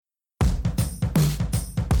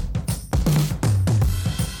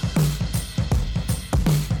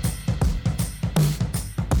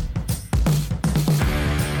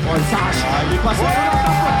passe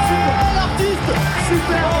l'artiste.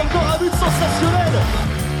 Super, encore un but sensationnel.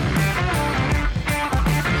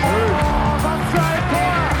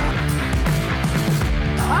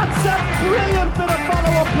 That's a brilliant bit of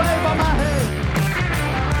follow-up play by Mahe.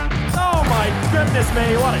 Oh my goodness me,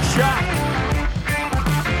 what a shot.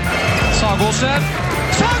 Sagosen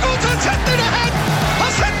setter det hen!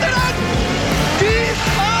 Han setter den! De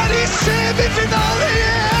i semifinale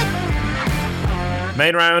igjen!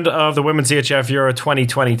 Main round of the Women's CHF Euro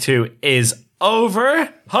 2022 is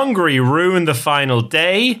over. Hungary ruined the final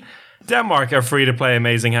day. Denmark are free to play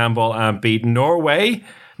amazing handball and beat Norway.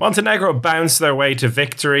 Montenegro bounced their way to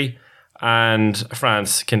victory. And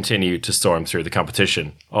France continued to storm through the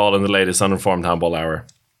competition. All in the latest Uninformed Handball Hour.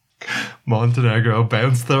 Montenegro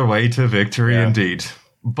bounced their way to victory indeed.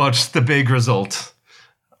 But the big result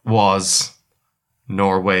was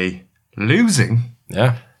Norway losing.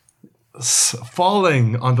 Yeah.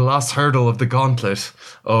 Falling on the last hurdle of the gauntlet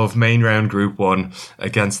of main round Group 1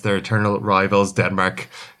 against their eternal rivals Denmark,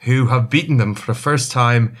 who have beaten them for the first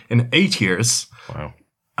time in 8 years. Wow.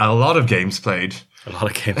 A lot of games played. A lot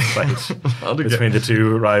of games played between the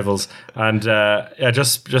two rivals. And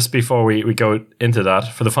just before we go into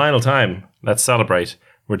that, for the final time, let's celebrate.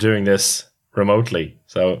 We're doing this remotely.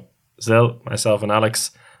 So Zil, myself and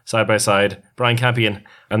Alex, side by side, Brian Campion,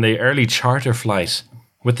 and the early charter flight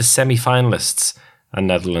with the semi-finalists and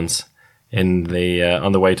Netherlands in the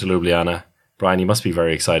on the way to Ljubljana. Brian, you must be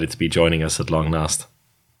very excited to be joining us at long last.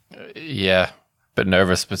 Yeah, a bit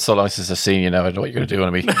nervous, but so long since I've seen you now, I know what you're going to do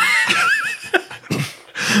on me.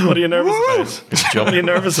 What are you nervous about? What are you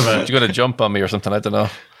nervous about? You're going to jump on me or something, I don't know.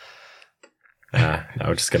 No,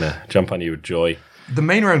 we're just going to jump on you with joy. The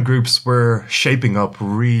main round groups were shaping up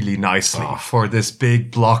really nicely for this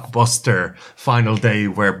big blockbuster final day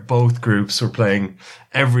where both groups were playing.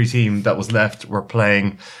 Every team that was left were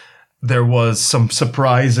playing. There was some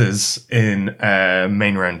surprises in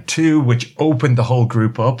main round 2, which opened the whole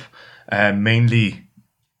group up, mainly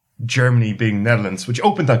Germany being Netherlands, which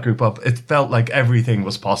opened that group up. It felt like everything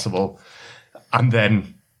was possible. And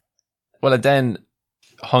then... Well, and then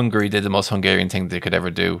Hungary did the most Hungarian thing they could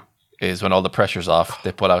ever do, is when all the pressure's off,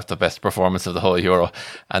 they put out the best performance of the whole Euro.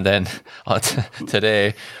 And then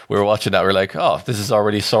today, we were watching that, we're like, oh, this is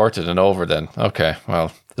already sorted and over then. Okay,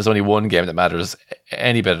 well, there's only one game that matters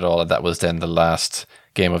any bit at all, and that was then the last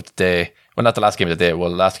game of the day. Well, not the last game of the day,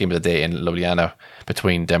 well, the last game of the day in Ljubljana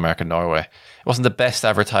between Denmark and Norway. It wasn't the best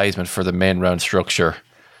advertisement for the main round structure.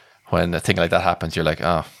 When a thing like that happens, you're like,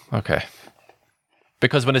 oh, okay.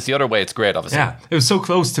 Because when it's the other way, it's great, obviously. Yeah, it was so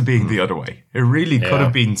close to being the other way. It really could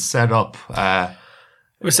have been set up. It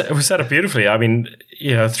was set up beautifully. I mean,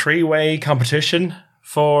 3-way competition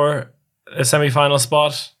for a semi-final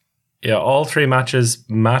spot. Yeah, all 3 matches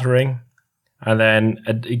mattering. And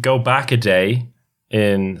then go back a day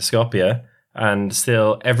in Skopje and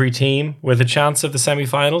still every team with a chance of the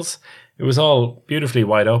semi-finals. It was all beautifully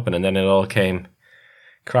wide open, and then it all came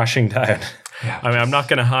crashing down. Yeah. I mean, I'm not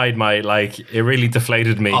going to hide it really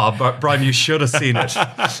deflated me. Oh, but Brian, you should have seen it.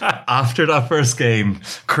 After that first game,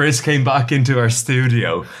 Chris came back into our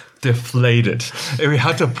studio deflated. We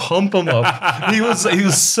had to pump him up. He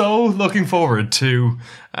was so looking forward to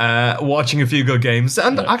watching a few good games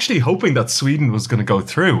and actually hoping that Sweden was going to go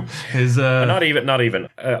through. Not even.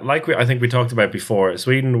 I think we talked about before,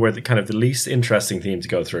 Sweden were the least interesting team to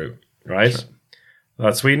go through, right? Sure.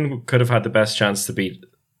 That Sweden could have had the best chance to beat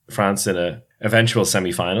France in a eventual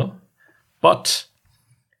semi-final, but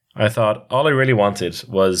I thought all I really wanted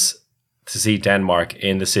was to see Denmark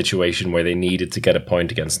in the situation where they needed to get a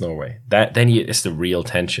point against Norway. It's the real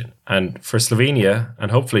tension, and for Slovenia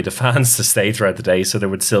and hopefully the fans to stay throughout the day so there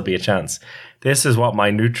would still be a chance. This is what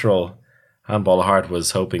my neutral handball heart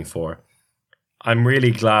was hoping for. I'm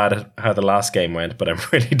really glad how the last game went, but I'm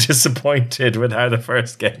really disappointed with how the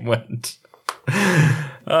first game went.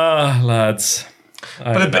 Lads.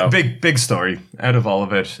 But a big story out of all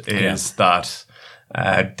of it is that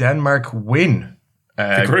Denmark win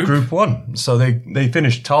group 1. So they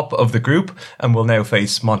finished top of the group and will now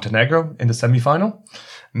face Montenegro in the semi-final,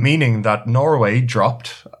 meaning that Norway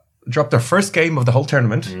dropped their first game of the whole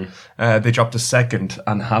tournament. They dropped a second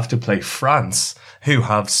and have to play France, who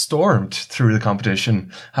have stormed through the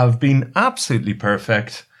competition, have been absolutely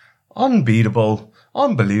perfect, unbeatable,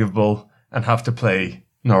 unbelievable, and have to play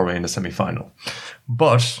Norway in the semi-final.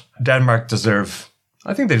 But Denmark deserve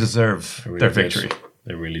their victory.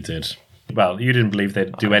 They really did. Well, you didn't believe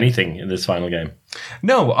they'd do anything in this final game.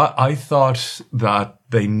 No, I thought that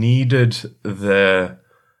they needed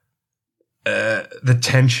the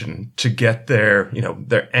tension, to get their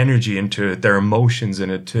energy into it, their emotions in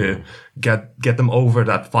it, to get them over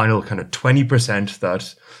that final kind of 20%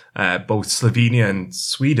 that both Slovenia and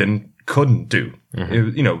Sweden couldn't do.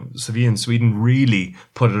 Slovenia and Sweden really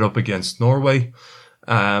put it up against Norway,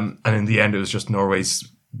 and in the end, it was just Norway's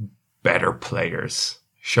better players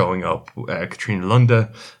showing up. Katrine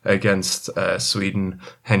Lunde against Sweden,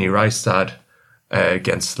 Henny Reistad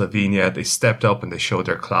against Slovenia. They stepped up and they showed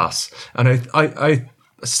their class. And I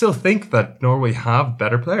still think that Norway have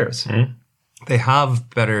better players. They have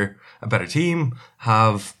a better team,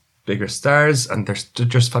 have bigger stars, and they're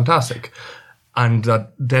just fantastic. And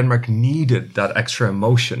that Denmark needed that extra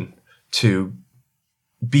emotion to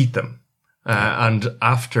beat them. And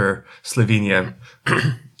after Slovenia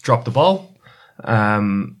dropped the ball,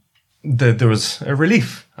 there was a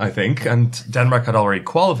relief, I think, and Denmark had already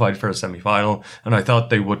qualified for a semi-final, and I thought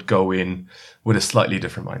they would go in with a slightly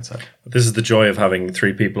different mindset. This is the joy of having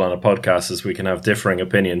three people on a podcast, is we can have differing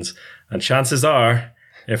opinions, and chances are,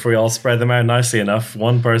 if we all spread them out nicely enough,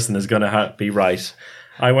 one person is going to be right.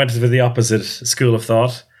 I went with the opposite school of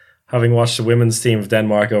thought, having watched the women's team of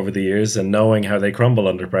Denmark over the years and knowing how they crumble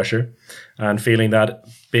under pressure, and feeling that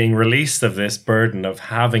being released of this burden of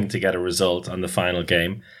having to get a result on the final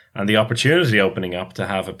game and the opportunity opening up to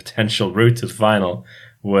have a potential route to the final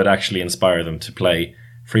would actually inspire them to play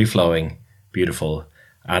free-flowing, beautiful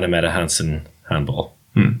Anna Mette Hansen handball.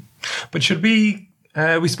 But should we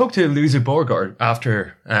spoke to Louise Borgard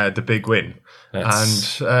after the big win,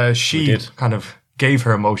 and she kind of gave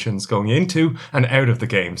her emotions going into and out of the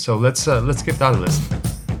game. So let's give that a listen.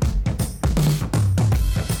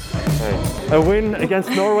 A win against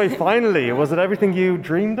Norway finally. Was it everything you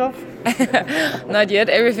dreamed of? Not yet.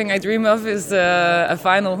 Everything I dream of is a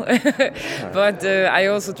final. But I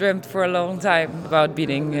also dreamt for a long time about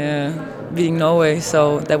beating Norway.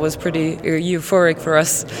 So that was pretty euphoric for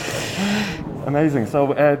us. Amazing.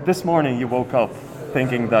 So this morning you woke up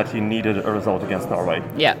thinking that you needed a result against Norway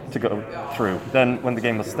to go through. Then when the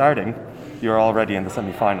game was starting, you were already in the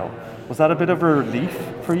semi-final. Was that a bit of a relief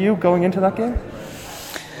for you going into that game?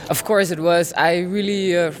 Of course it was. I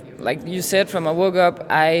really, like you said, from I woke up,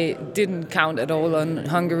 I didn't count at all on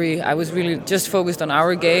Hungary. I was really just focused on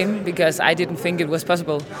our game because I didn't think it was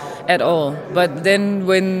possible at all. But then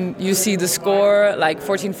when you see the score, like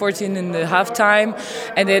 14-14 in the halftime,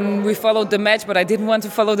 and then we followed the match, but I didn't want to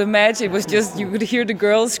follow the match. It was just, you could hear the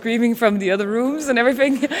girls screaming from the other rooms and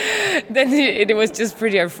everything. Then it was just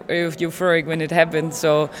pretty euphoric when it happened.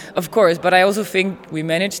 So, of course, but I also think we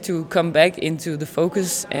managed to come back into the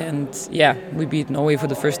focus. And we beat Norway for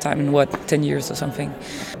the first time in 10 years or something.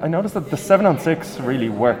 I noticed that the 7-on-6 really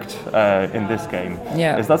worked in this game.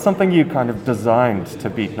 Yeah. Is that something you kind of designed to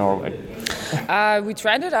beat Norway? We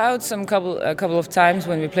tried it out a couple of times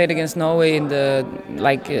when we played against Norway in the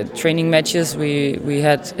training matches we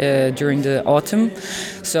had during the autumn.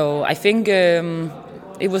 So I think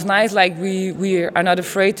it was nice. Like we are not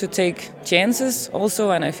afraid to take chances also,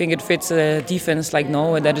 and I think it fits a defense like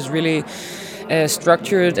Norway that is really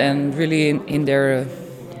structured and really in their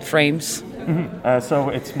frames. Mm-hmm. So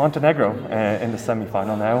it's Montenegro in the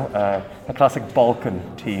semi-final now, a classic Balkan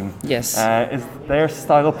team. Yes. Is their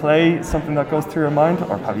style of play something that goes through your mind,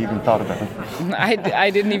 or have you even thought about it? I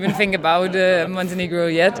didn't even think about Montenegro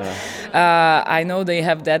yet. Yeah. I know they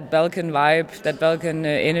have that Balkan vibe, that Balkan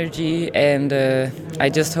energy, and I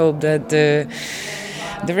just hope that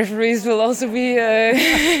the referees will also be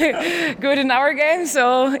good in our game.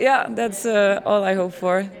 So, that's all I hope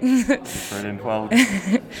for. Brilliant. Well,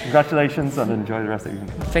 congratulations and enjoy the rest of the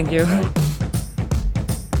evening. Thank you.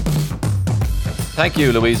 Thank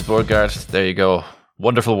you, Louise Borgard. There you go.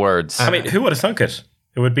 Wonderful words. I mean, who would have thunk it?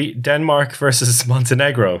 It would be Denmark versus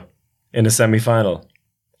Montenegro in a semi-final.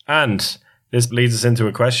 And this leads us into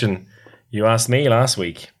a question you asked me last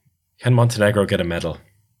week. Can Montenegro get a medal?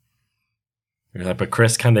 You're like, but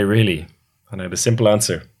Chris, can they really? And I have a simple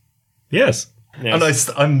answer. Yes. And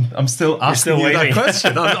I'm still asking you that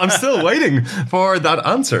question. I'm still waiting for that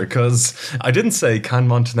answer because I didn't say, can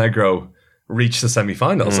Montenegro reach the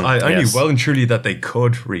semi-finals? I knew well and truly that they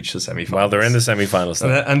could reach the semi-finals. Well, they're in the semi-finals.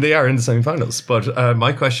 And they are in the semi-finals. But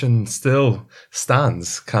my question still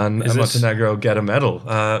stands. Can Montenegro get a medal?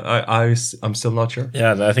 I'm still not sure.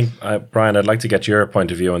 Yeah, I think, Brian, I'd like to get your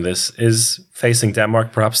point of view on this. Is facing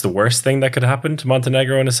Denmark perhaps the worst thing that could happen to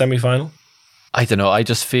Montenegro in a semi-final? I don't know. I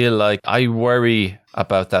just feel like I worry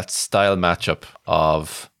about that style matchup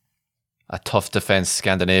of a tough defense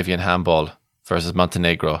Scandinavian handball versus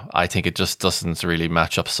Montenegro. I think it just doesn't really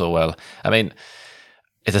match up so well. I mean,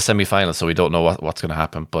 it's a semi-final, so we don't know what's going to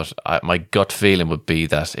happen. But my gut feeling would be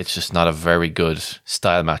that it's just not a very good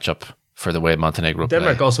style matchup for the way Montenegro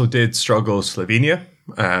Denmark play. also did struggle Slovenia.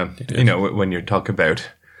 You know, when you're talking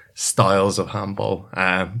about styles of handball,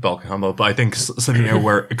 Balkan handball, but I think Slovenia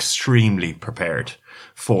were extremely prepared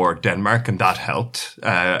for Denmark, and that helped.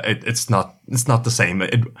 It's not the same.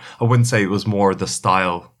 I wouldn't say it was more the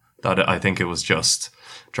style that I think it was just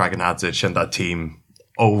Dragan Hadzic and that team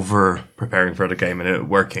over preparing for the game and it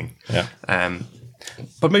working. Yeah.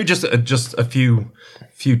 But maybe just a few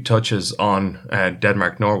touches on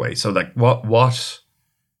Denmark-Norway. So like what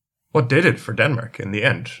did it for Denmark in the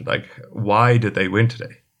end? Like, why did they win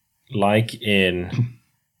today? Like in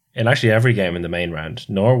actually every game in the main round,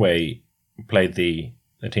 Norway played the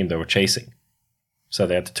team they were chasing. So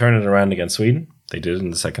they had to turn it around against Sweden. They did it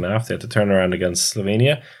in the second half. They had to turn it around against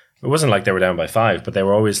Slovenia. It wasn't like they were down by 5, but they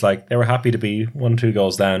were always like, they were happy to be 1-2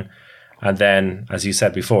 goals down. And then, as you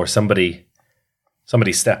said before, somebody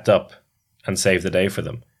stepped up and saved the day for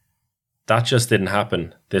them. That just didn't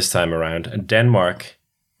happen this time around. And Denmark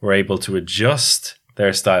were able to adjust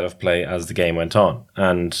their style of play as the game went on.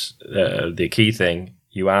 And the key thing,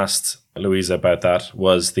 you asked Louisa about that,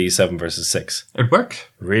 was the 7 versus 6. It worked.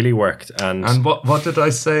 Really worked. And what did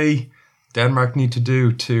I say Denmark need to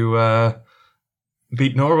do to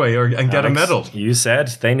beat Norway and get a medal? You said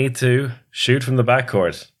they need to shoot from the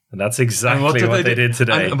backcourt. And that's exactly what they did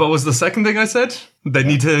today. But was the second thing I said? They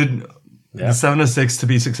need to 7 or 6 to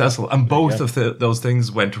be successful. And both of those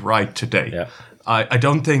things went right today. Yeah. I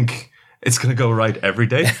don't think it's going to go right every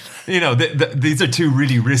day. You know, these are two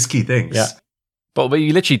really risky things. Yeah. But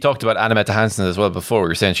you literally talked about Anna Mette Hansen as well before.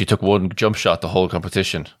 You're saying she took one jump shot the whole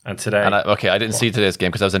competition. And today... And I didn't see today's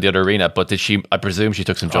game because I was in the other arena, but did she... I presume she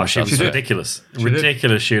took some jump shots. She was ridiculous.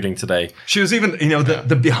 Ridiculous shooting today. She was even... You know,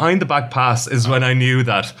 the behind-the-back pass is when I knew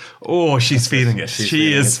that, she's feeling it.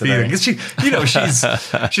 She is feeling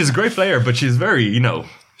it. She's a great player, but she's very, you know...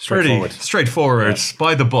 Straightforward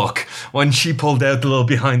by the book. When she pulled out the little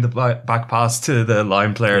behind the back pass to the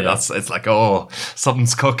line player, it's like,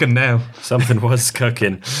 something's cooking now. Something was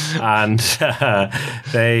cooking. And the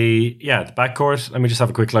backcourt, let me just have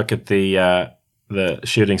a quick look at the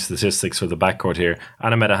shooting statistics for the backcourt here.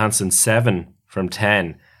 Anna Mette Hansen, 7 from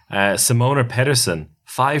 10. Simona Pedersen,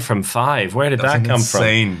 5 from 5. Where did that come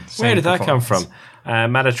from? Where did that come from?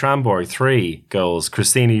 Mette Tramborg, 3 goals.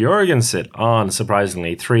 Christina Jorgensen,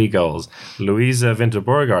 surprisingly, 3 goals. Louisa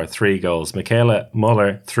Winterborger, 3 goals. Michaela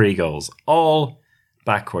Muller, 3 goals. All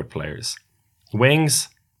backcourt players. Wings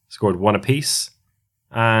scored 1 apiece,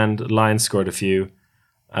 and Lions scored a few.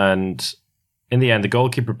 And in the end, the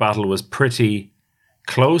goalkeeper battle was pretty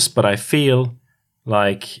close, but I feel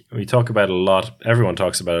like we talk about it a lot. Everyone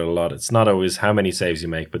talks about it a lot. It's not always how many saves you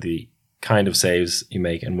make, but the kind of saves you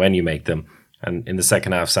make and when you make them. And in the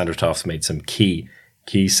second half, Sandra Toft made some key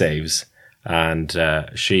saves, and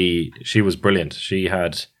she was brilliant. She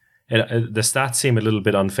had the stats seem a little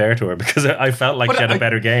bit unfair to her because I felt like she had a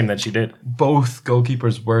better game than she did. Both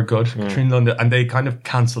goalkeepers were good, Katrine Lunde, and they kind of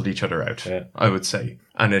cancelled each other out. Yeah. I would say,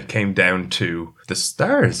 and it came down to the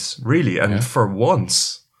stars really, and for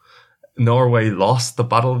once, Norway lost the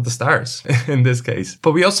battle of the stars in this case.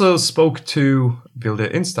 But we also spoke to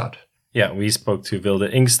Vilde Ingstad. Yeah, we spoke to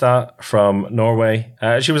Vilde Ingstad from Norway.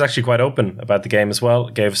 She was actually quite open about the game as well.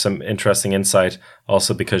 Gave some interesting insight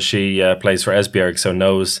also because she plays for Esbjerg, so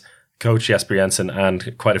knows coach Jesper Jensen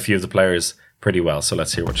and quite a few of the players pretty well. So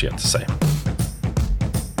let's hear what she had to say.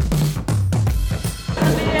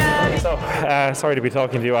 Sorry to be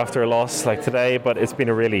talking to you after a loss like today, but it's been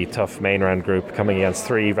a really tough main round group coming against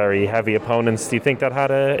 3 very heavy opponents. Do you think that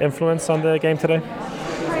had an influence on the game today?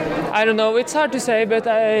 I don't know, it's hard to say, but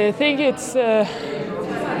I think it's,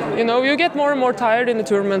 you get more and more tired in a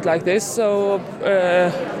tournament like this, so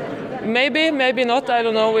maybe not, I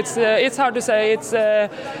don't know, it's hard to say, it's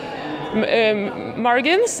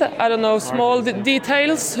margins, I don't know, small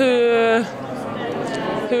details who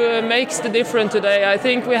makes the difference today. I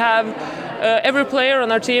think we have, every player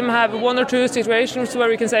on our team have 1 or 2 situations where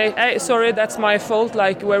we can say, hey, sorry, that's my fault,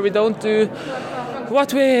 like where we don't do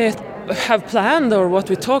what we have planned or what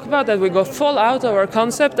we talk about, that we go full out of our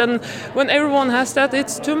concept, and when everyone has that,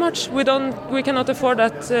 it's too much. We cannot afford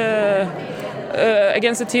that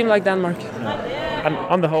against a team like Denmark. And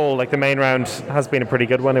on the whole, like the main round has been a pretty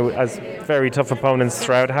good one. It has very tough opponents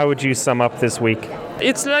throughout. How would you sum up this week?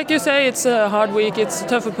 It's like you say, it's a hard week, it's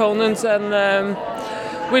tough opponents, and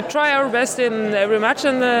we try our best in every match,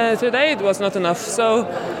 and today it was not enough. So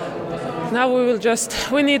now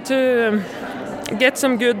we need to get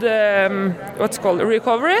some good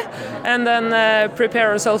recovery, and then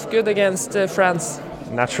prepare ourselves good against France.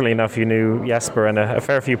 Naturally enough, you knew Jesper and a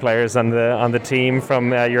fair few players on the team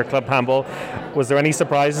from your club handball. Was there any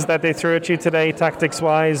surprises that they threw at you today,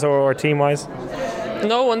 tactics-wise or team-wise?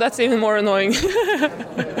 No, and that's even more annoying.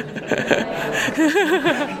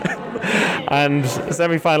 And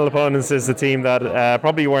semi-final opponents is the team that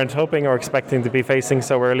probably weren't hoping or expecting to be facing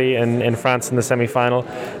so early in France in the semi-final.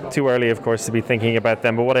 Too early, of course, to be thinking about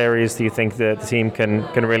them. But what areas do you think the team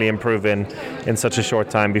can really improve in such a short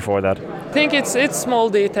time before that? I think it's small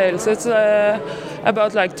details. It's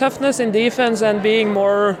about like toughness in defense and being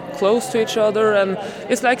more close to each other. And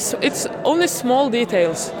it's only small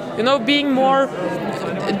details. You know, being more.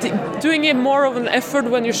 Doing it more of an effort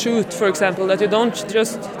when you shoot, for example, that you don't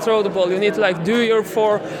just throw the ball. You need to like do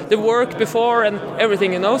the work before and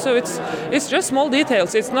everything, you know. So it's just small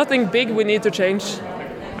details. It's nothing big we need to change.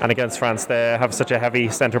 And against France, they have such a heavy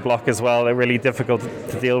centre block as well. They're really difficult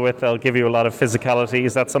to deal with. They'll give you a lot of physicality.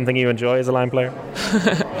 Is that something you enjoy as a line player?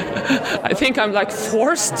 I think I'm like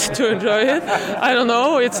forced to enjoy it. I don't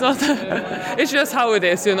know. It's not. It's just how it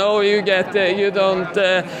is. You know. You don't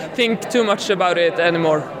think too much about it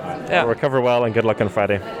anymore. Yeah. Recover well and good luck on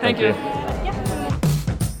Friday. Thank you.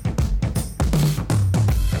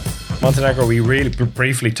 Montenegro, we really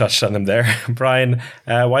briefly touched on them there. Brian,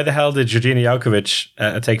 why the hell did Georgina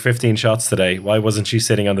Jakovic take 15 shots today? Why wasn't she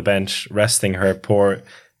sitting on the bench resting her poor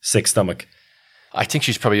sick stomach? I think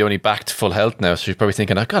she's probably only back to full health now, so she's probably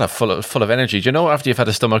thinking, I've got full of energy. Do you know, after you've had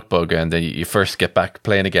a stomach bug and then you first get back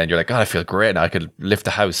playing again, you're like, God, I feel great now, I could lift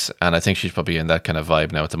the house. And I think she's probably in that kind of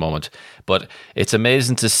vibe now at the moment. But it's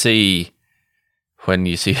amazing to see when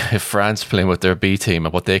you see France playing with their B team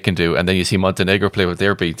and what they can do, and then you see Montenegro play with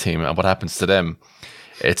their B team and what happens to them.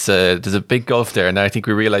 There's a big gulf there, and I think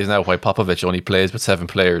we realise now why Popovic only plays with 7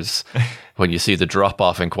 players when you see the drop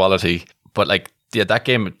off in quality. But like, yeah, that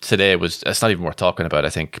game today it's not even worth talking about,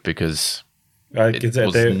 I think, because they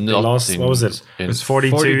lost. What was it? It was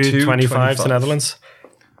 42-25 to Netherlands.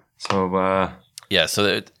 So yeah, so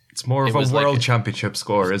it's more of a world championship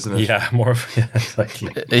score, isn't it? Yeah, more of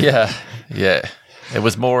exactly. Yeah. It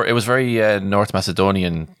was very North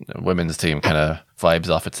Macedonian women's team kind of vibes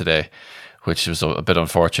off it today, which was a bit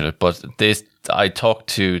unfortunate. But I talked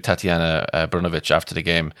to Tatiana Brunovic after the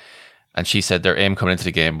game, and she said their aim coming into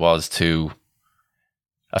the game was to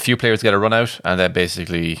a few players get a run out, and then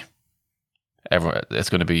basically it's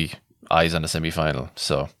going to be eyes on the semi-final.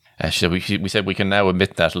 So we said we can now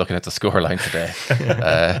admit that looking at the scoreline today.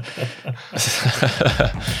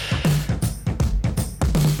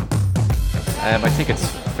 I think it's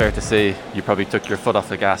fair to say you probably took your foot off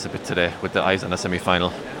the gas a bit today with the eyes on the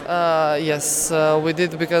semi-final. Yes, we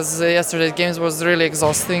did, because yesterday's games was really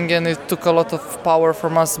exhausting and it took a lot of power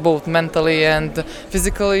from us, both mentally and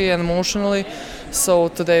physically and emotionally. So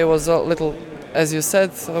today was a little, as you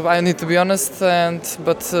said, I need to be honest,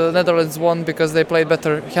 but Netherlands won because they played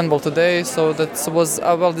better handball today, so that was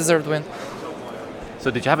a well-deserved win.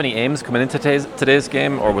 So did you have any aims coming into today's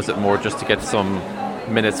game, or was it more just to get some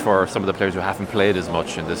minutes for some of the players who haven't played as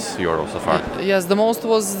much in this Euro so far? Yes, the most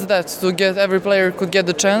was that, to get every player could get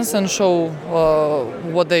the chance and show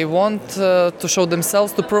what they want, to show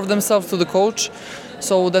themselves, to prove themselves to the coach.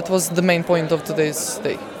 So that was the main point of today's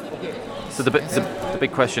day. So the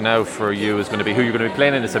big question now for you is going to be who you're going to be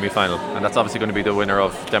playing in the semi-final, and that's obviously going to be the winner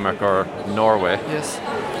of Denmark or Norway. Yes.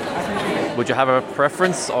 Would you have a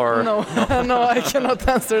preference, or no? No, I cannot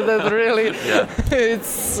answer that really. Yeah.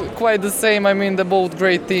 It's quite the same. I mean, they're both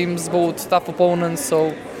great teams, both tough opponents,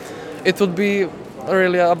 so it would be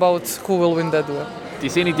really about who will win that duel. Do you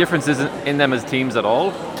see any differences in them as teams at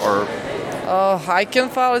all, or? I can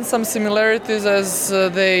find some similarities, as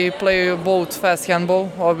they play both fast handball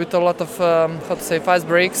with a lot of fast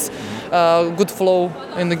breaks, good flow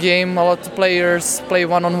in the game. A lot of players play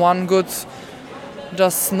one-on-one good.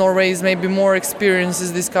 Just Norway is maybe more experienced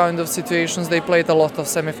in this kind of situations. They played a lot of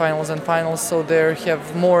semi-finals and finals, so they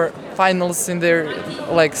have more finals in their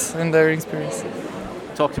legs, in their experience.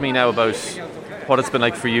 Talk to me now about what it's been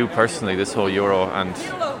like for you personally this whole Euro, and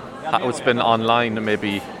how it's been online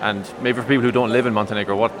maybe, and maybe for people who don't live in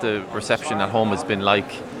Montenegro, what the reception at home has been like.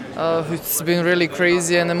 It's been really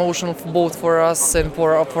crazy and emotional both for us and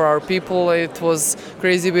for our people. It was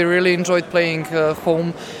crazy. We really enjoyed playing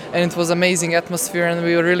home, and it was amazing atmosphere, and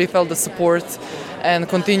we really felt the support. And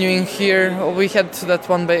continuing here, we had that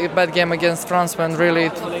one bad game against France when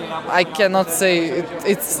really, I cannot say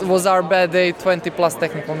it was our bad day, 20 plus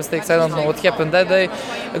technical mistakes. I don't know what happened that day.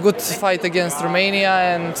 A good fight against Romania,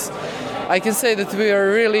 and I can say that we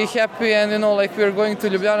are really happy, and we are going to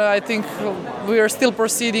Ljubljana. I think we are still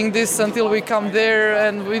proceeding this until we come there,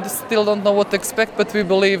 and we still don't know what to expect, but we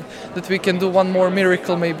believe that we can do one more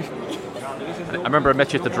miracle maybe. I remember I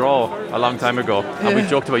met you at the draw a long time ago, and we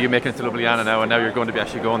joked about you making it to Ljubljana now, and now you're going to be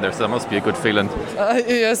actually going there, so that must be a good feeling.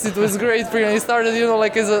 Yes, it was great feeling. It started,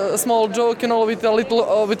 like as a small joke, with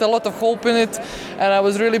a lot of hope in it, and I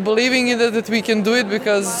was really believing in it that we can do it,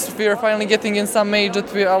 because we are finally getting in some age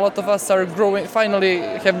that a lot of us are finally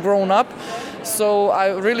have grown up. So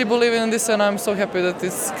I really believe in this, and I'm so happy that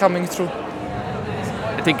it's coming through.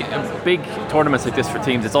 I think big tournaments like this for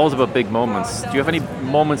teams, it's always about big moments. Do you have any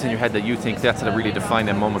moments in your head that you think that's a really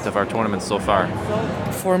defining moment of our tournament so far?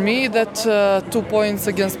 For me, that 2 points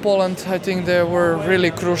against Poland, I think they were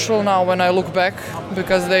really crucial now when I look back,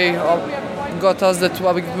 because they got us that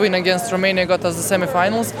win against Romania, got us the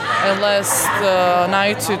semi-finals. And last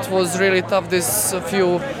night it was really tough, this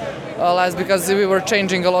few last, because we were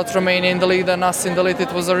changing a lot, Romania in the lead and us in the lead.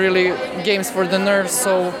 It was a really games for the nerves.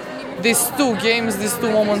 So these two games, these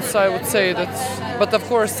 2 moments, I would say that. But of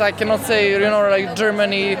course, I cannot say, like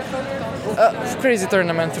Germany, crazy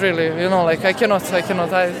tournament, really. I cannot.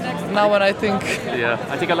 Now when I think. Yeah,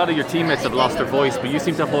 I think a lot of your teammates have lost their voice, but you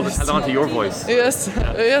seem to have held on to your voice. Yes,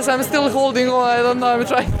 I'm still holding on. I don't know. I'm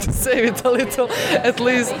trying to save it a little, at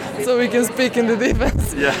least, so we can speak in the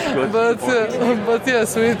defense. Yeah, good. But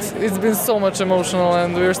yes, it's been so much emotional,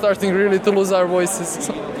 and we're starting really to lose our voices.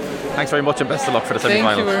 Thanks very much, and best of luck for the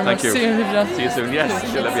semi-finals. Thank you very much. See you in Ljubljana. See you soon. Yes, see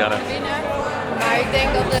you, Ljubljana.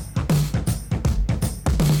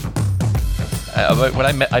 When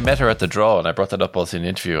I met her at the draw, and I brought that up also in the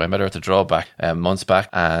interview. I met her at the draw back months back,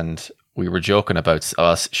 and we were joking about.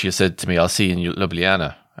 She said to me, "I'll see you in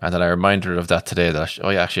Ljubljana," and then I reminded her of that today. That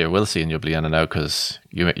actually, I will see you in Ljubljana now, because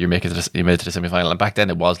you made it to the semi-final. And back then,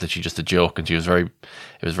 it was literally just a joke, and it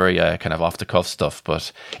was very kind of off the cuff stuff.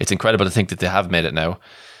 But it's incredible to think that they have made it now,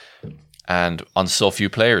 and on so few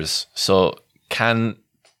players. So can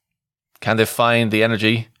they find the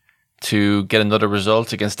energy to get another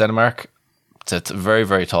result against Denmark? It's a very,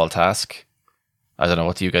 very tall task. I don't know.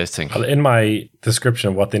 What do you guys think? Well, in my description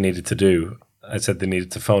of what they needed to do, I said they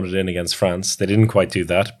needed to phone it in against France. They didn't quite do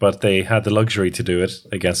that, but they had the luxury to do it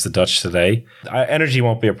against the Dutch today. Energy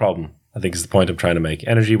won't be a problem, I think, is the point I'm trying to make.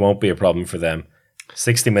 Energy won't be a problem for them.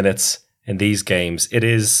 60 minutes in these games. It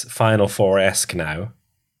is Final Four-esque now.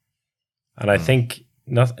 And I think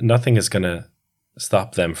nothing is going to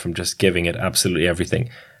stop them from just giving it absolutely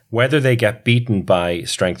everything. Whether they get beaten by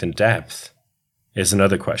strength and depth is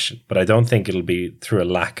another question, but I don't think it'll be through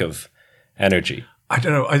a lack of energy. I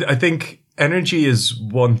don't know. I think energy is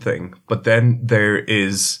one thing, but then there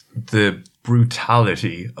is the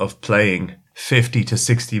brutality of playing 50 to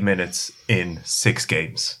 60 minutes in 6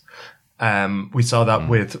 games. We saw that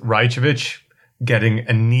with Rajcevic getting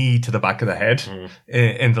a knee to the back of the head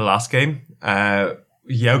in the last game.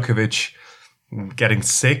 Jelkovic getting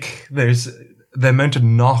sick. There's the amount of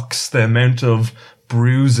knocks, the amount of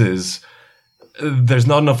bruises. There's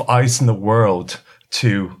not enough ice in the world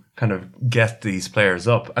to kind of get these players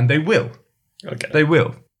up, and they will. Okay, they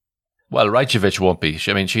will. Well, Rajcevic won't be.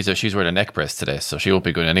 I mean, she's wearing a neck brace today, so she won't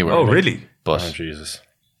be going anywhere. Oh, really? But Jesus.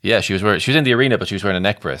 Yeah, she was in the arena, but she was wearing a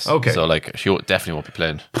neck brace. Okay, so she definitely won't be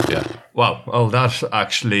playing. Yeah. Wow. Oh, that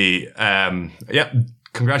actually.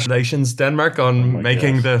 Congratulations, Denmark, on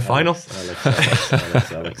making the final.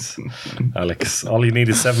 Alex. All you need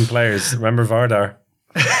is 7 players. Remember Vardar?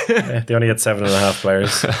 They only had 7.5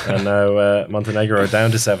 players, and now Montenegro are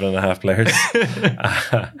down to 7.5 players.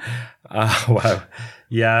 Wow.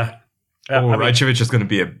 Yeah. Rajcevic is going to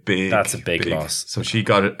be a big. That's a big loss. So she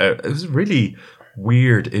got it was a really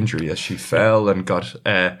weird injury as she fell and got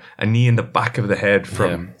a knee in the back of the head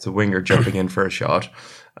from the winger jumping in for a shot.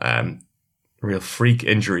 Real freak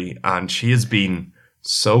injury, and she has been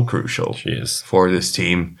so crucial. She is for this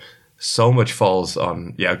team. So much falls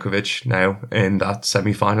on Jelkovic now in that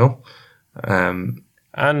semi-final. And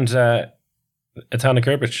Etana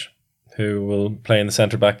Krbic, who will play in the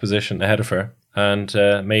centre-back position ahead of her, and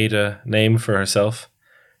made a name for herself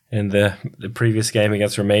in the previous game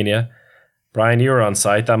against Romania. Brian, you were on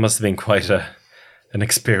site. That must have been quite an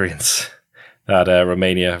experience, that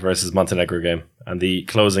Romania versus Montenegro game, and the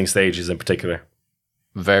closing stages in particular.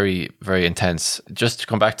 Very, very intense. Just to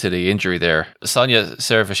come back to the injury there, Sonia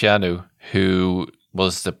Servashanu, who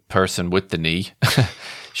was the person with the knee,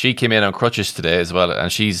 she came in on crutches today as well,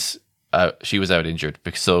 and she was out injured,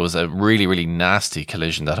 because so it was a really, really nasty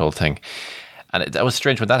collision, that whole thing. And that was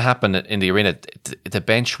strange. When that happened in the arena, the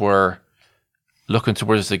bench were looking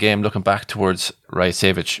towards the game, looking back towards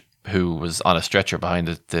Rajcevic, who was on a stretcher behind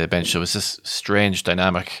the bench. So it was this strange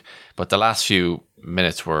dynamic. But the last few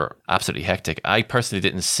minutes were absolutely hectic. I personally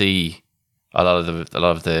didn't see a lot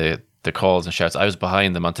of the calls and shouts. I was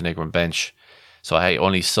behind the Montenegrin bench, So I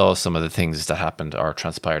only saw some of the things that happened or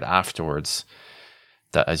transpired afterwards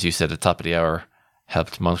that, as you said at the top of the hour,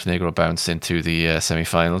 helped Montenegro bounce into the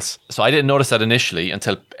semi-finals. So I didn't notice that initially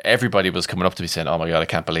until everybody was coming up to me saying, oh my God, I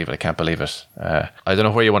can't believe it. I don't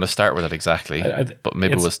know where you want to start with it exactly, but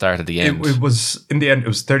maybe we'll start at the end. It was, in the end, it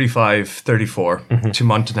was 35-34 to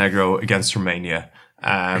Montenegro against Romania.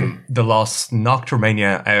 The loss knocked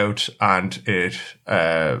Romania out and it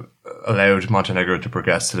allowed Montenegro to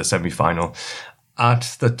progress to the semi-final.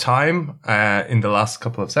 At the time, in the last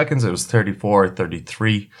couple of seconds, it was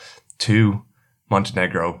 34-33 to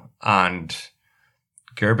Montenegro, and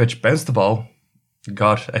Gerbic bounced the ball,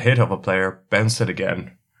 got a hit of a player, bounced it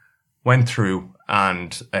again, went through,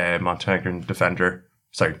 and a Romanian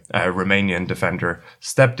defender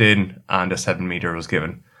stepped in, and a 7-meter was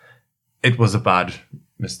given. It was a bad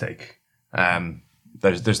mistake.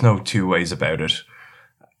 There's no two ways about it.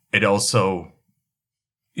 It also,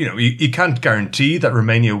 you can't guarantee that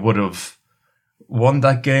Romania would have won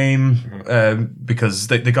that game because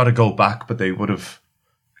they got to go back, but they would have,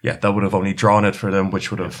 that would have only drawn it for them,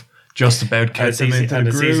 which would have just about kept them into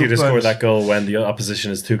the group. It's easier to score that goal when the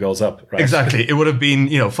opposition is 2 goals up, right? Exactly. It would have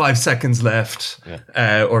been, 5 seconds left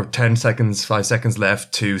or 5 seconds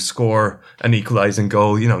left to score an equalising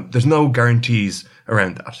goal. There's no guarantees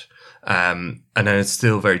around that. And then it's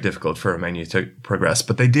still very difficult for Romania to progress.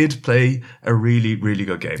 But they did play a really, really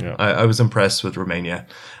good game. Yeah. I was impressed with Romania.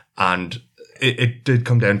 And it did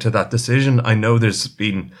come down to that decision. I know there's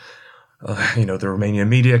been, the Romanian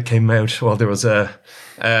media came out. Well, there was a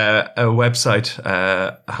website,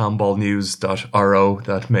 handballnews.ro,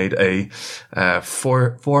 that made a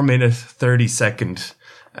 4-minute, 30-second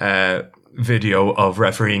video of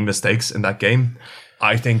refereeing mistakes in that game.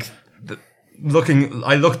 I think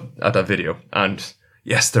I looked at that video, and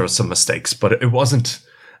yes, there were some mistakes, but it wasn't.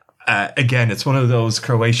 Again, it's one of those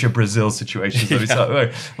Croatia-Brazil situations that we saw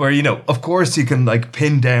where, of course you can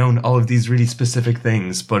pin down all of these really specific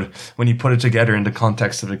things, but when you put it together in the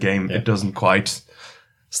context of the game, it doesn't quite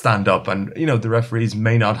stand up. And, the referees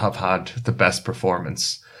may not have had the best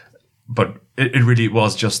performance, but it really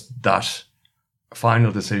was just that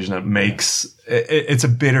final decision that makes it's a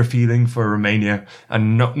bitter feeling for Romania,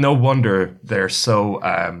 and no wonder they're so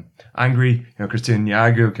angry. Christine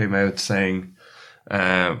Iagou came out saying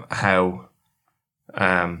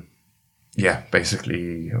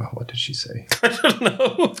basically, what did she say? I don't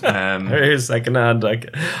know. Very secondhand. I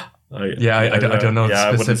don't know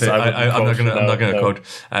the specific. I'm not going to quote.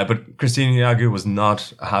 But Christine Iagou was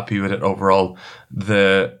not happy with it overall.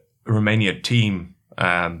 The Romania team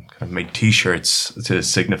kind of made T-shirts to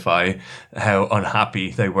signify how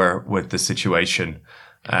unhappy they were with the situation.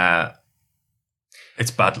 It's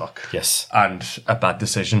bad luck. Yes. And a bad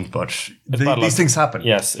decision, but these things happen.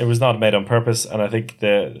 Yes, it was not made on purpose. And I think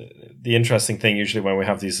the interesting thing usually when we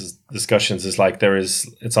have these discussions is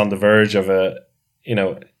it's on the verge of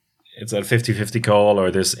it's a 50-50 call, or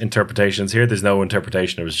there's interpretations here. There's no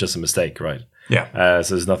interpretation. It was just a mistake, right? Yeah.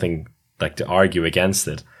 So there's nothing to argue against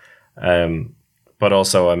it. But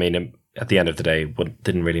also, at the end of the day, it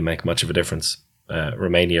didn't really make much of a difference.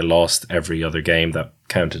 Romania lost every other game that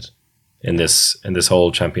counted in this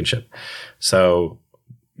whole championship. So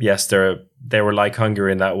yes, they were like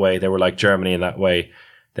Hungary in that way. They were like Germany in that way.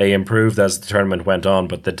 They improved as the tournament went on,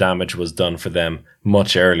 but the damage was done for them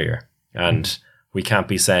much earlier. And we can't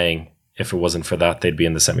be saying if it wasn't for that, they'd be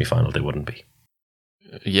in the semi-final. They wouldn't be.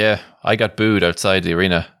 Yeah, I got booed outside the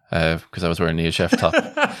arena because I was wearing the EHF top.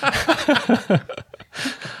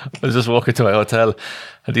 I was just walking to my hotel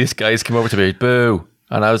and these guys came over to me, boo.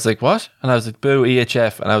 And I was like, what? And I was like, boo,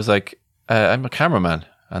 EHF. And I was like, I'm a cameraman.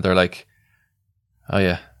 And they're like, oh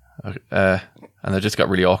yeah. And they just got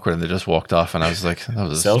really awkward and they just walked off. And I was like, that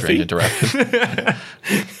was a strange interaction.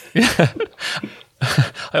 Yeah.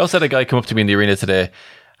 I also had a guy come up to me in the arena today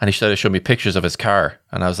and he started showing me pictures of his car.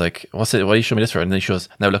 And I was like, what are you showing me this for? And then he shows,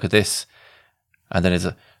 now look at this. And then it's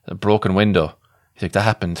a broken window. He's like, that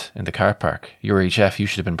happened in the car park. You're EHF, you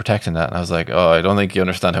should have been protecting that. And I was like, oh, I don't think you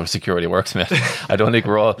understand how security works, mate. I don't think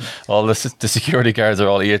we're all the security guards are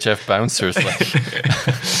all EHF bouncers.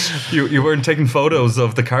 You weren't taking photos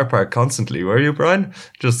of the car park constantly, were you, Brian?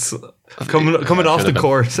 Just coming off the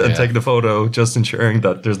court and taking a photo, just ensuring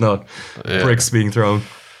that there's not bricks being thrown.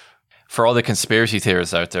 For all the conspiracy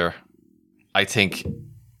theorists out there, I think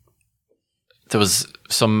there was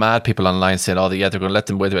some mad people online saying, they're going to let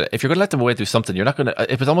them away through it. If you're going to let them away through something, you're not going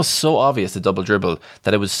to... It was almost so obvious, the double dribble,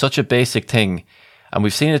 that it was such a basic thing. And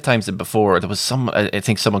we've seen it times before. There was I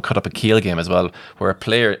think someone cut up a Kiel game as well, where a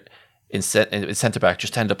player in centre back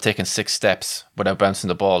just ended up taking 6 steps without bouncing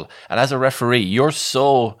the ball. And as a referee, you're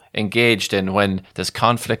so engaged in when there's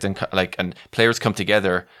conflict and players come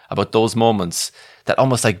together about those moments that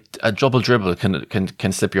almost like a double dribble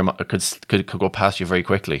can slip could go past you very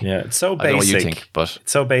quickly. Yeah, it's so basic. I don't know what you think, but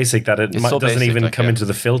it's so basic that it doesn't even come into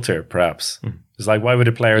the filter. Perhaps it's like, why would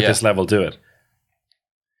a player at this level do it?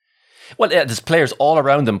 Well, yeah, there's players all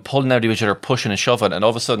around them pulling out of each other, pushing and shoving, and all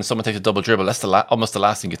of a sudden someone takes a double dribble. That's almost the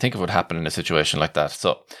last thing you think of would happen in a situation like that.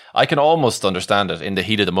 So I can almost understand it in the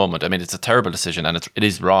heat of the moment. I mean, it's a terrible decision and it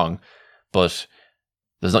is wrong, but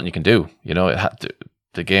there's nothing you can do. You know,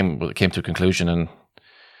 the game came to a conclusion, and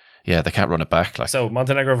yeah, they can't run it back. So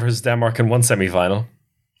Montenegro versus Denmark in one semi-final.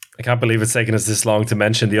 I can't believe it's taken us this long to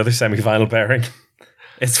mention the other semi-final pairing.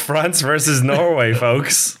 It's France versus Norway,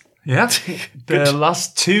 folks. Yeah, the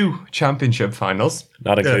last 2 championship finals,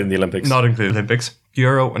 not including the Olympics,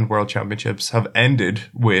 Euro and World Championships, have ended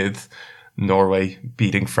with Norway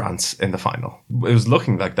beating France in the final. It was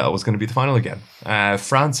looking like that was going to be the final again.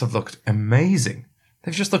 France have looked amazing.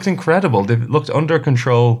 They've just looked incredible. They've looked under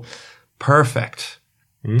control, perfect.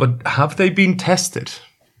 But have they been tested?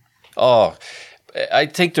 Oh, I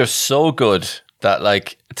think they're so good that,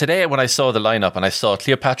 like, today when I saw the lineup and I saw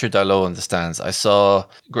Cleopatra Darlot in the stands, I saw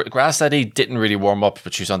Grasslady didn't really warm up,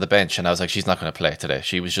 but she was on the bench, and I was like, she's not going to play today.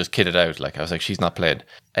 She was just kitted out. Like, I was like, she's not playing.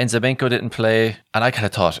 Enzabenko didn't play, and I kind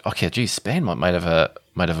of thought, okay, geez, Spain might have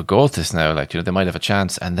a go at this now. Like, you know, they might have a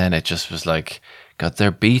chance. And then it just was like, God, their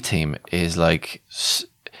B team is like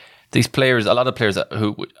these players. A lot of players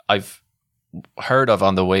who I've heard of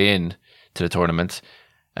on the way in to the tournament,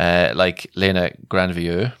 like Lena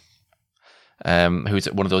Granvieux. Who's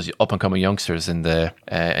one of those up and coming youngsters on the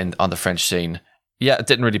French scene. Yeah,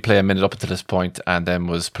 didn't really play a minute up until this point, and then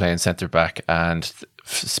was playing centre back. And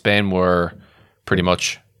Spain were pretty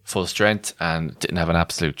much full strength and didn't have an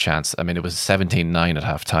absolute chance. I mean, it was 17-9 at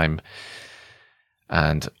half time,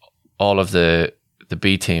 and all of the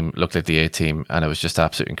B team looked like the A team, and it was just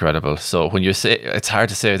absolutely incredible. So when you say, it's hard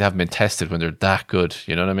to say they haven't been tested when they're that good.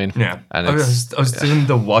 You know what I mean? Yeah. And I was doing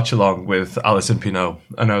the watch along with Alison Pinot,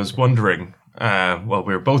 and I was wondering. We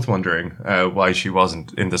were both wondering why she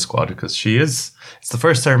wasn't in the squad, because it's the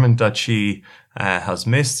first tournament that she has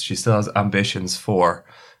missed. She still has ambitions to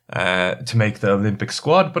make the Olympic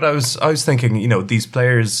squad. But I was thinking, you know, these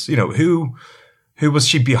players, you know, who was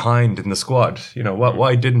she behind in the squad? You know,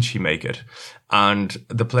 why didn't she make it? And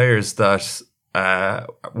the players that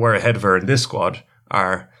were ahead of her in this squad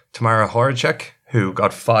are Tamara Horacek, who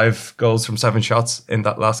got 5 goals from 7 shots in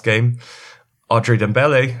that last game. Audrey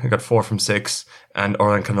Dembele, who got 4 from 6, and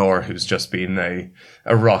Orlan Canor, who's just been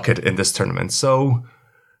a rocket in this tournament. So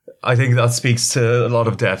I think that speaks to a lot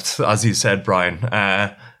of depth, as you said, Brian,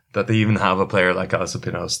 that they even have a player like Alison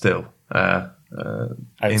Pinot still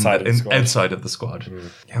outside of the squad.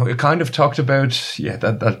 You know, it kind of talked about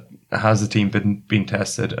that has the team been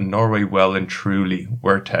tested, and Norway well and truly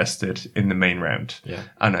were tested in the main round. Yeah,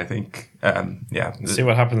 and I think see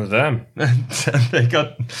what happened to them. They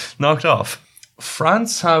got knocked off.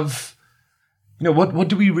 France have, you know, what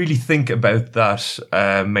do we really think about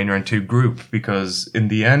that main round 2 group? Because in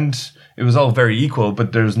the end, it was all very equal,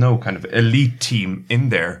 but there's no kind of elite team in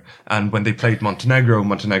there. And when they played Montenegro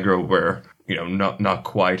were, you know, not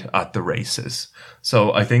quite at the races.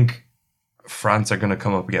 So I think France are going to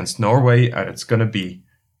come up against Norway, and it's going to be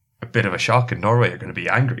a bit of a shock, and Norway are going to be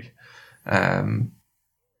angry. I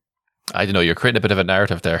don't know. You're creating a bit of a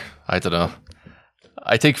narrative there. I don't know.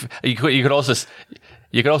 I think you could also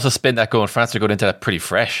spin that going. France are going into that pretty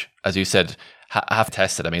fresh, as you said, half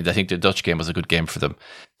tested. I mean, I think the Dutch game was a good game for them.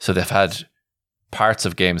 So they've had parts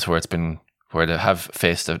of games where they have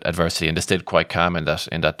faced adversity, and they stayed quite calm in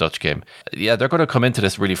that Dutch game. Yeah, they're going to come into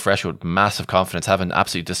this really fresh with massive confidence, having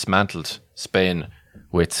absolutely dismantled Spain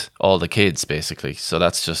with all the kids, basically. So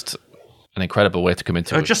that's just an incredible way to come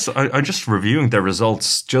into it. I'm just reviewing their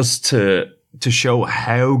results just to show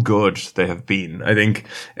how good they have been. I think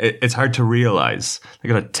it's hard to realize. They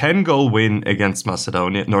got a 10-goal win against North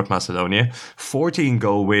Macedonia,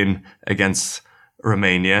 14-goal win against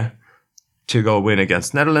Romania, 2-goal win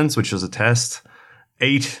against Netherlands, which was a test,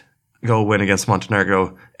 8-goal win against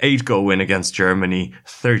Montenegro, 8-goal win against Germany,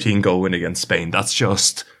 13-goal win against Spain. That's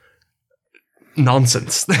just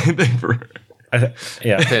nonsense. You're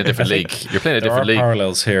playing a different league. There are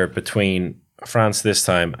parallels here between France this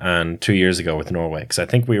time and 2 years ago with Norway, because I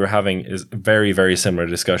think we were having a very, very similar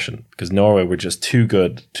discussion, because Norway were just too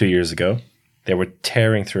good 2 years ago. They were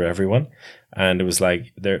tearing through everyone, and it was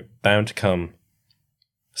like they're bound to come.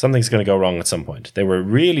 Something's going to go wrong at some point. They were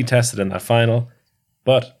really tested in that final,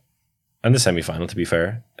 and the semi-final, to be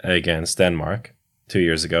fair, against Denmark. 2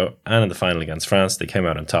 years ago, and in the final against France, they came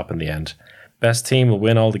out on top in the end. Best team will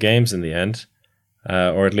win all the games in the end,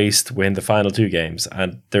 or at least win the final 2 games.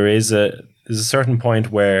 And there's a certain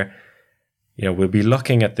point where, we'll be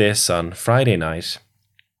looking at this on Friday night,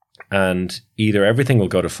 and either everything will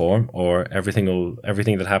go to form, or everything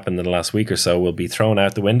that happened in the last week or so will be thrown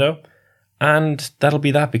out the window. And that'll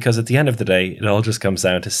be that, because at the end of the day, it all just comes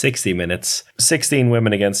down to 60 minutes, 16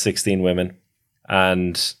 women against 16 women.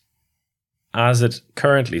 And as it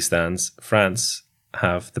currently stands, France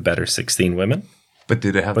have the better 16 women. But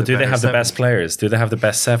do they have the best players? Do they have the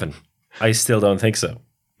best 7? I still don't think so.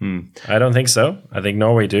 I don't think so. I think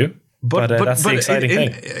Norway do. But that's the exciting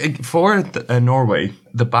thing. For Norway,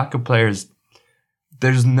 the backup players,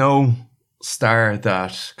 there's no star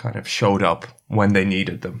that kind of showed up when they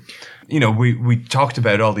needed them. We talked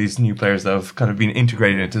about all these new players that have kind of been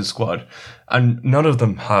integrated into the squad, and none of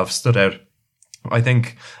them have stood out. I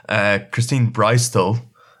think Christine Breistel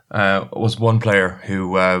was one player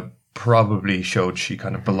who probably showed she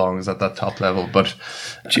kind of belongs at that top level. But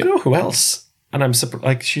do you know who else? And I'm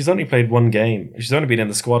surprised, she's only played 1 game. She's only been in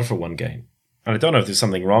the squad for 1 game. And I don't know if there's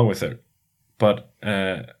something wrong with her. But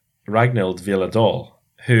Ragnhild Villadal,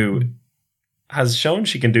 who has shown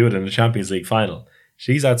she can do it in the Champions League final.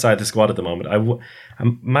 She's outside the squad at the moment.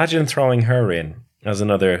 Imagine throwing her in as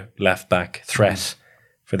another left-back threat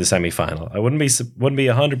for the semi-final. I wouldn't be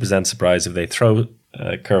 100% surprised if they throw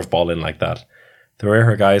a curveball in like that. Thor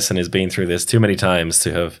Hurgeissen has been through this too many times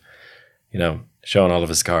to have, shown all of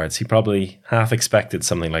his cards. He probably half expected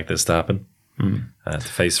something like this to happen, to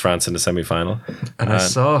face France in the semi-final. And I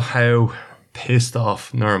saw how pissed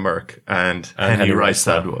off Nuremberg and Henny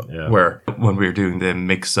Rystad were when we were doing the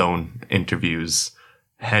mixed zone interviews.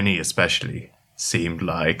 Henny especially seemed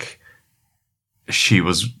like she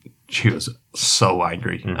was so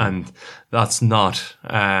angry, and that's not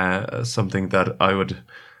something that I would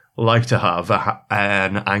like to have,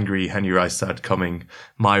 an angry Henny Rystad coming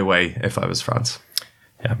my way if I was France.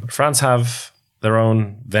 Yeah, but France have their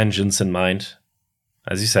own vengeance in mind.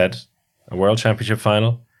 As you said, a World Championship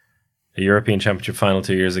final, a European Championship final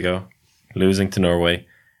 2 years ago, losing to Norway.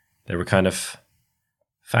 They were kind of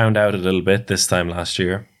found out a little bit this time last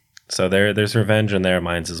year. So there's revenge in their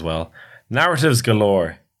minds as well. Narratives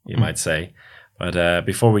galore, you might say. But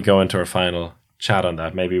before we go into our final chat on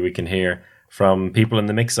that, maybe we can hear from people in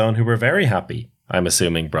the mix zone who were very happy, I'm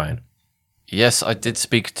assuming, Brian. Yes, I did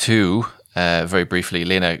speak to, very briefly,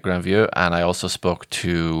 Lena Granvieux, and I also spoke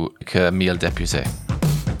to Camille Depuzet.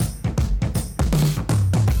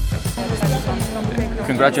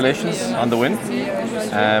 Congratulations on the win.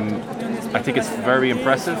 I think it's very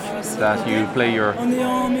impressive that you play your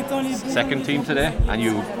second team today and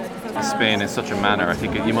you Spain in such a manner. I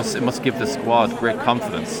think it must give the squad great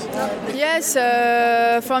confidence. Yes,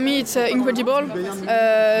 for me it's incredible.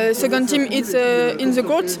 Second team is in the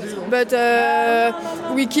court, but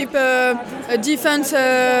we keep a defense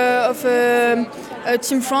of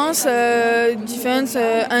Team France, defense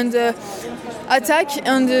and attack,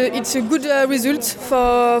 and it's a good result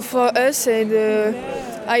for us. And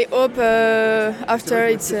I hope after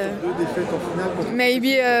it's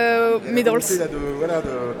maybe medals.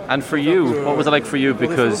 And for you, what was it like for you?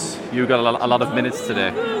 Because you got a lot of minutes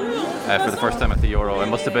today for the first time at the Euro. It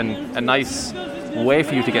must have been a nice way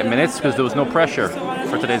for you to get minutes because there was no pressure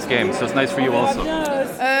for today's game. So it's nice for you also.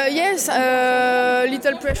 Yes,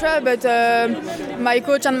 little pressure, but my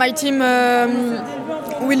coach and my team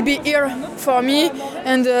will be here for me,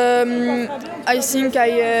 and I think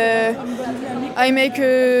I make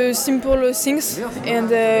simple things and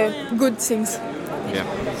good things. Yeah.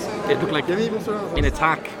 It looked like in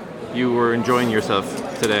attack you were enjoying yourself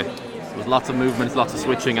today. There was lots of movements, lots of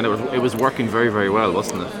switching, and it was working very, very well,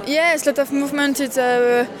 wasn't it? Yes, lot of movement. It's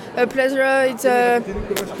a pleasure. It's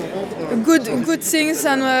good things,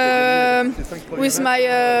 and with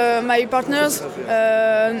my partners,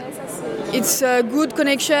 it's a good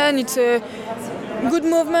connection. It's a good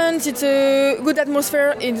movement. It's a good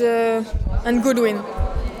atmosphere. It's and good win.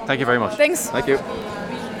 Thank you very much. Thanks. Thank you.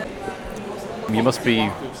 You must be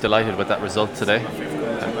delighted with that result today,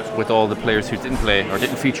 with all the players who didn't play or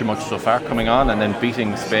didn't feature much so far coming on, and then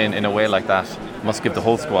beating Spain in a way like that must give the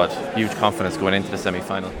whole squad huge confidence going into the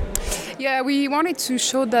semi-final. Yeah, we wanted to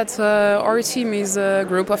show that our team is a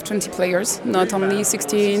group of 20 players, not only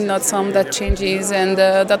 16, not some that changes, and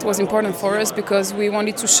that was important for us because we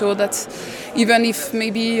wanted to show that even if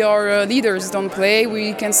maybe our leaders don't play,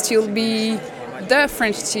 we can still be the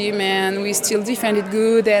French team, and we still defended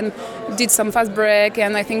good and did some fast break,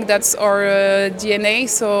 and I think that's our DNA.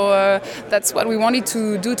 So that's what we wanted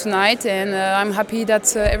to do tonight, and I'm happy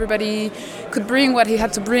that everybody could bring what he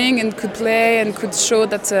had to bring and could play and could show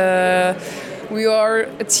that we are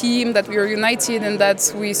a team, that we are united, and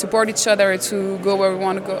that we support each other to go where we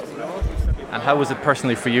want to go. And how was it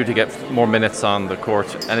personally for you to get more minutes on the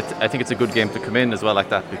court? And I think it's a good game to come in as well like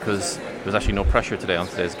that, because there's actually no pressure today on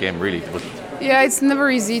today's game, really. Yeah, it's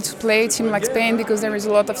never easy to play a team like Spain because there is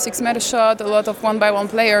a lot of 6-meter shot, a lot of one-by-one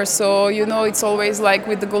players. So, it's always like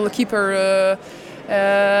with the goalkeeper,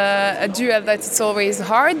 a duel that it's always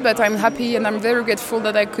hard. But I'm happy and I'm very grateful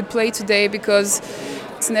that I could play today, because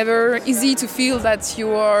it's never easy to feel that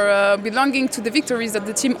you are belonging to the victories that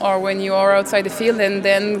the team are when you are outside the field, and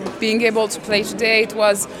then being able to play today, it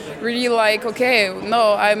was really like, okay,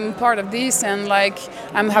 no, I'm part of this, and like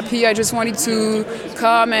I'm happy. I just wanted to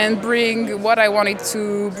come and bring what I wanted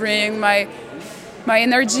to bring, my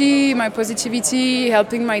energy, my positivity,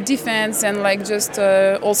 helping my defense, and like just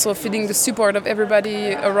also feeling the support of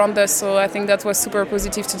everybody around us. So I think that was super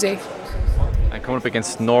positive today. And coming up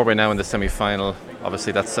against Norway now in the semi-final,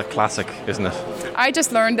 obviously that's a classic, isn't it? I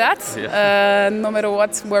just learned that. Yeah. No matter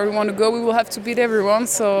where we want to go, we will have to beat everyone.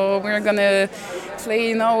 So we're going to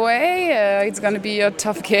play in our way. It's going to be a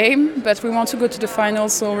tough game, but we want to go to the final.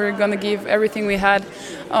 So we're going to give everything we had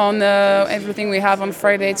on everything we have on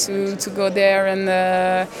Friday to go there. And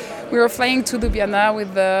we were flying to Ljubljana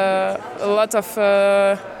with a lot of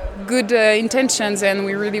good intentions, and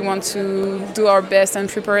we really want to do our best and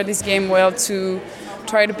prepare this game well to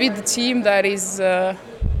try to beat the team that is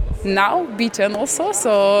now beaten also.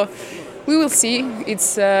 So we will see.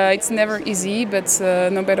 It's never easy, but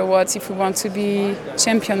no matter what, if we want to be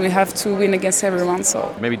champion, we have to win against everyone.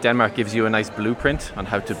 So maybe Denmark gives you a nice blueprint on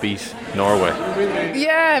how to beat Norway.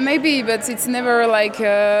 Yeah, maybe, but it's never like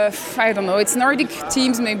I don't know. It's Nordic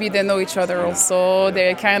teams. Maybe they know each other also.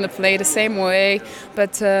 They kind of play the same way.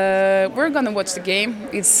 But we're gonna watch the game.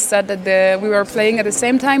 It's sad that we were playing at the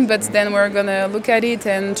same time, but then we're gonna look at it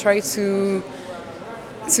and try to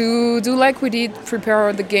do like we did,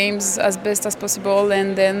 prepare the games as best as possible,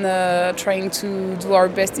 and then trying to do our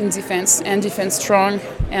best in defense and defense strong.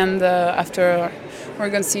 And after, we're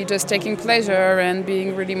going to see just taking pleasure and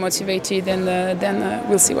being really motivated, and then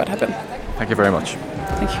we'll see what happens. Thank you very much.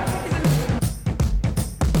 Thank you.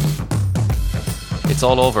 It's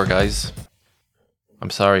all over, guys. I'm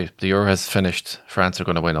sorry, the Euro has finished. France are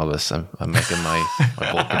going to win all this. I'm making my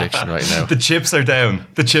bold prediction right now. The chips are down.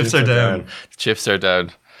 The chips are down. The chips are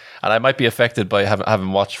down. And I might be affected by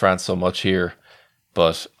having watched France so much here,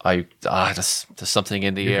 but there's something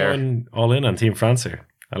in the You're air. Going all in on Team France here.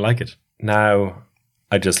 I like it. Now,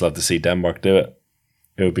 I'd just love to see Denmark do it.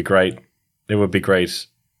 It would be great. It would be great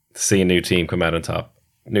to see a new team come out on top.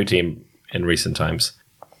 New team in recent times.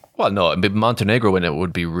 Well, no, Montenegro win it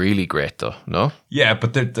would be really great, though. No? Yeah,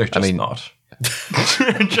 but they're just not.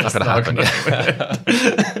 Just not going to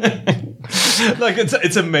happen. Like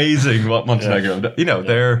it's amazing what Montenegro.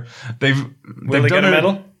 Yeah. They've Will they done get a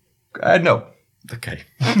medal? No. Okay.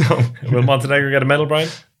 No. Will Montenegro get a medal, Brian?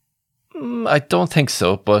 I don't think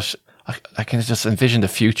so, but I can just envision the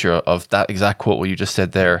future of that exact quote what you just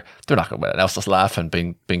said there. They're not going to win. And I was just laughing,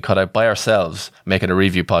 being cut out by ourselves, making a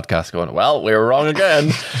review podcast going, well, we were wrong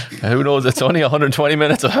again. Who knows? It's only 120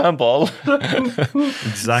 minutes of handball.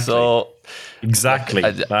 Exactly. So, exactly.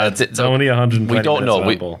 It's only 120 we don't minutes know. of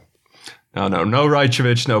handball. No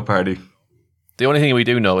Rajcevic, no party. The only thing we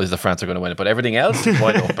do know is the France are going to win it, but everything else,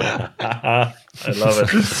 wide open. I love it.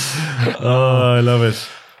 Oh, I love it.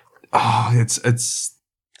 Oh, it's.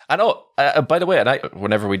 I know. By the way,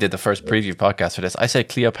 whenever we did the first preview podcast for this, I said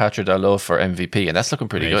Cleopatra Darlot for MVP, and that's looking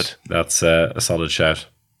pretty good. That's a solid shout.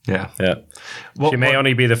 Yeah. She may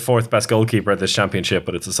only be the fourth best goalkeeper at this championship,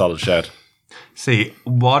 but it's a solid shout. See,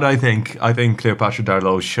 what I think Cleopatra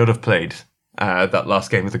Darlot should have played that last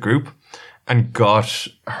game of the group and got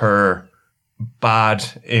her bad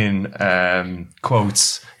in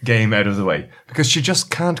quotes game out of the way, because she just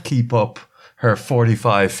can't keep up her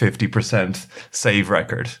 45-50% save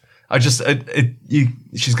record. She's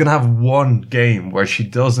going to have one game where she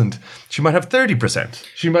might have 30%.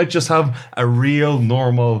 She might just have a real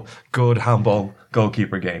normal good handball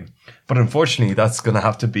goalkeeper game. But unfortunately, that's going to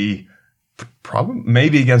have to be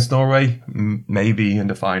maybe against Norway, maybe in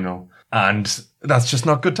the final. And that's just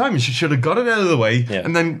not good timing. She should have got it out of the way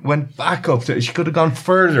and then went back up to it. She could have gone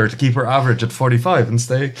further to keep her average at 45 and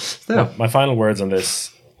stay. My final words on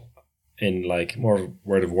this, in like more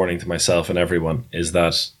word of warning to myself and everyone, is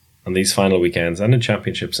that on these final weekends and in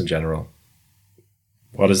championships in general,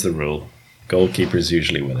 what is the rule? Goalkeepers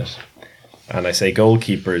usually win it. and I say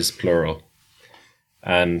goalkeepers plural,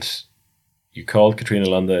 and you called Katrina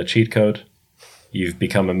Lunde a cheat code. You've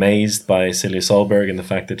become amazed by Silja Solberg and the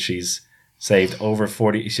fact that she's saved over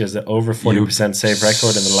 40. She has the over 40% save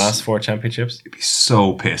record in the last 4 championships. You'd be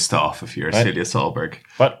so pissed off if you're Silja Solberg.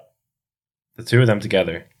 But the two of them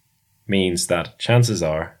together means that chances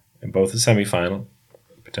are, in both the semi-final,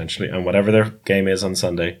 potentially, and whatever their game is on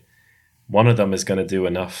Sunday, one of them is going to do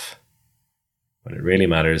enough when it really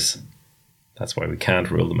matters. That's why we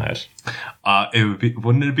can't rule them out.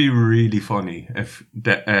 Wouldn't it be really funny if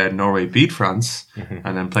Norway beat France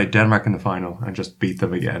and then played Denmark in the final and just beat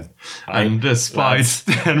them again? And despite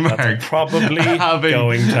Denmark that's probably going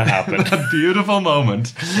to happen, that beautiful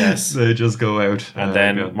moment, yes, they just go out. And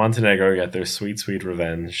then Montenegro get their sweet, sweet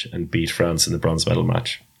revenge and beat France in the bronze medal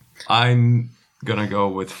match. I'm going to go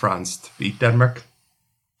with France to beat Denmark.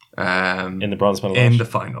 In the bronze medal match? In the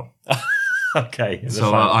final. Okay.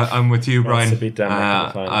 So I'm with you, Brian.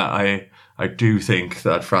 I do think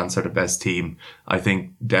that France are the best team. I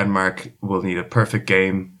think Denmark will need a perfect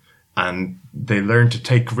game, and they learn to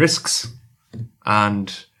take risks.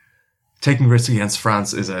 And taking risks against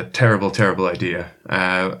France is a terrible, terrible idea,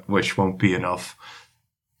 which won't be enough.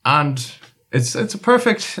 And it's a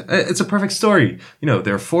perfect story. You know,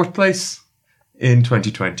 they're 4th place in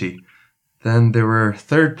 2020. Then they were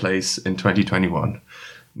 3rd place in 2021.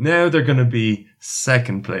 Now they're going to be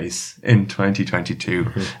 2nd place in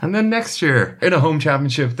 2022. And then next year, in a home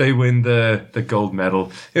championship, they win the gold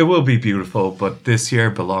medal. It will be beautiful, but this year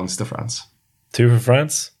belongs to France. 2 for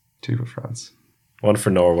France? 2 for France. 1 for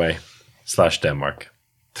Norway / Denmark.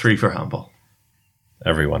 3 for handball.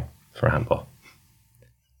 Everyone for handball.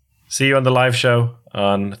 See you on the live show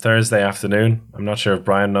on Thursday afternoon. I'm not sure if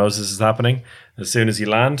Brian knows this is happening. As soon as you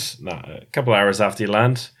land, a couple hours after you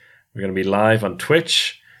land, we're going to be live on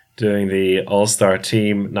Twitch doing the All-Star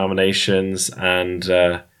Team nominations, and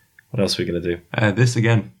what else are we going to do? This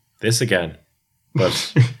again,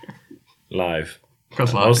 but live.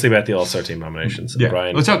 Mostly about the All-Star Team nominations. Yeah,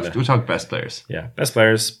 Brian, we'll talk best players. Yeah, best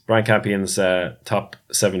players. Brian Campion's top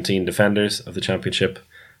 17 defenders of the championship,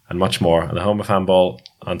 and much more on the Home of Handball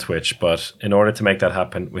on Twitch. But in order to make that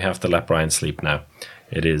happen, we have to let Brian sleep now.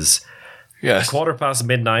 It is 1:15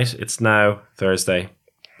 midnight. It's now Thursday.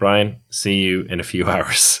 Brian, see you in a few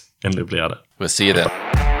hours in Ljubljana. We'll see you then.